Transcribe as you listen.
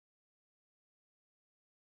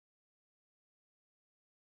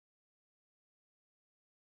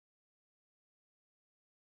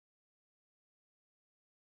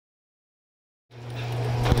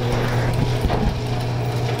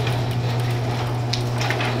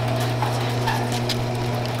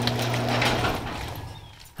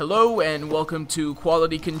Hello and welcome to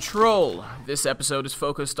Quality Control. This episode is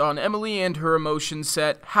focused on Emily and her emotion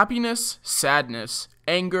set happiness, sadness,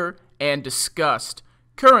 anger, and disgust.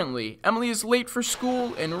 Currently, Emily is late for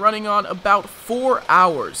school and running on about 4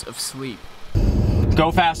 hours of sleep.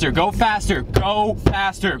 Go faster, go faster, go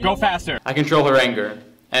faster, go faster. I control her anger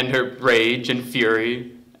and her rage and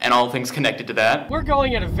fury and all things connected to that. We're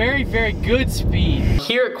going at a very, very good speed.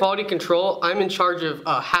 Here at Quality Control, I'm in charge of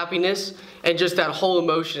happiness and just that whole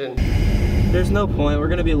emotion. There's no point, we're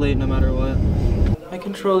gonna be late no matter what. I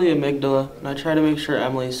control the amygdala, and I try to make sure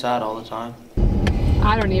Emily's sad all the time.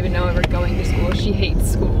 I don't even know if we're going to school. She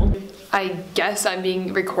hates school. I guess I'm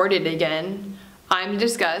being recorded again. I'm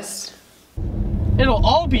disgust. It'll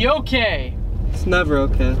all be okay. It's never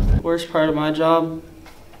okay. Worst part of my job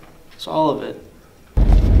is all of it.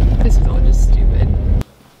 This is all just stupid.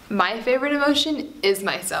 My favorite emotion is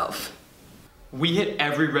myself. We hit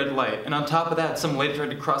every red light, and on top of that, some lady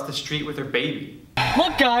tried to cross the street with her baby.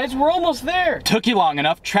 Look guys, we're almost there. Took you long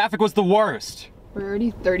enough, traffic was the worst. We're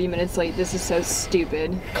already 30 minutes late. This is so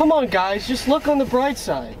stupid. Come on guys, just look on the bright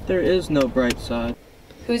side. There is no bright side.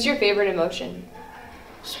 Who's your favorite emotion?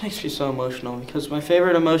 This makes me so emotional because my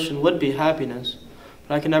favorite emotion would be happiness,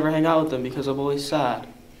 but I can never hang out with them because I'm always sad.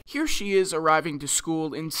 Here she is arriving to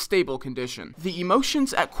school in stable condition. The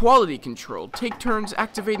emotions at Quality Control take turns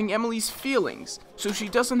activating Emily's feelings, so she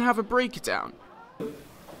doesn't have a breakdown.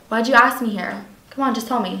 Why'd you ask me here? Come on, just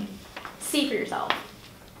tell me. See for yourself.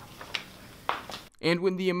 And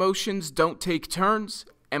when the emotions don't take turns,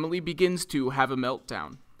 Emily begins to have a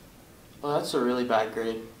meltdown. Well, that's a really bad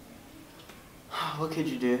grade. What could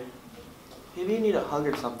you do? Maybe you need a hug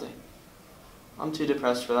or something. I'm too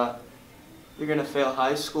depressed for that. You're gonna fail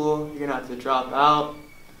high school, you're gonna have to drop out,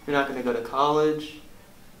 you're not gonna go to college.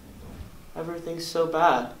 Everything's so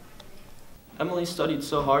bad. Emily studied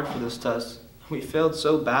so hard for this test. We failed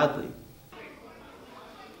so badly.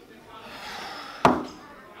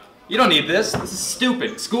 You don't need this. This is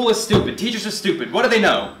stupid. School is stupid. Teachers are stupid. What do they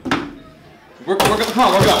know? Come on, we're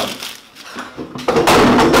going.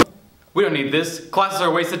 We don't need this. Classes are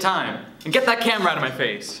a waste of time. And get that camera out of my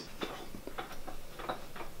face.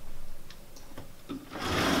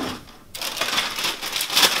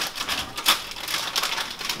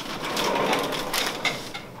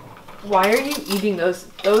 Why are you eating those?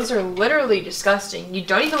 Those are literally disgusting. You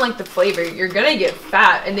don't even like the flavor. You're gonna get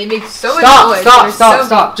fat, and they make so much noise.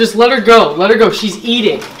 Stop. Just let her go. Let her go. She's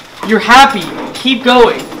eating. You're happy. Keep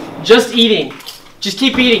going. Just eating. Just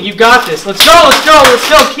keep eating. You got this. Let's go.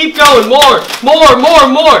 Keep going. More.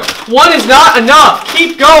 One is not enough.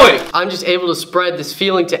 Keep going. I'm just able to spread this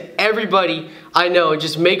feeling to everybody I know and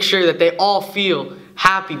just make sure that they all feel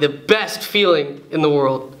happy. The best feeling in the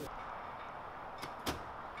world.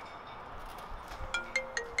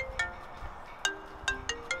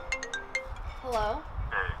 Hello?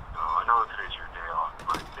 Hey, I know today's your day off,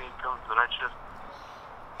 but they come to the night shift.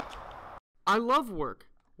 I love work.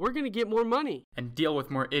 We're gonna get more money. And deal with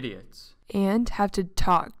more idiots. And have to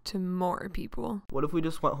talk to more people. What if we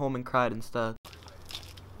just went home and cried instead?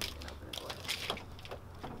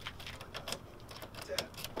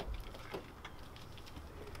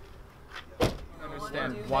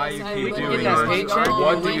 Why you keep doing this?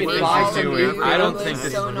 What do you think she's doing? I don't think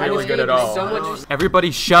this is really good at all.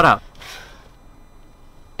 Everybody shut up.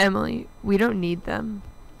 Emily, we don't need them.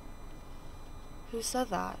 Who said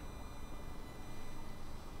that?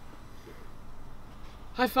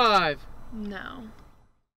 High five. No.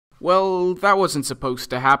 Well, that wasn't supposed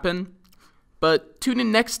to happen. But tune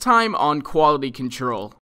in next time on Quality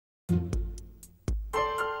Control.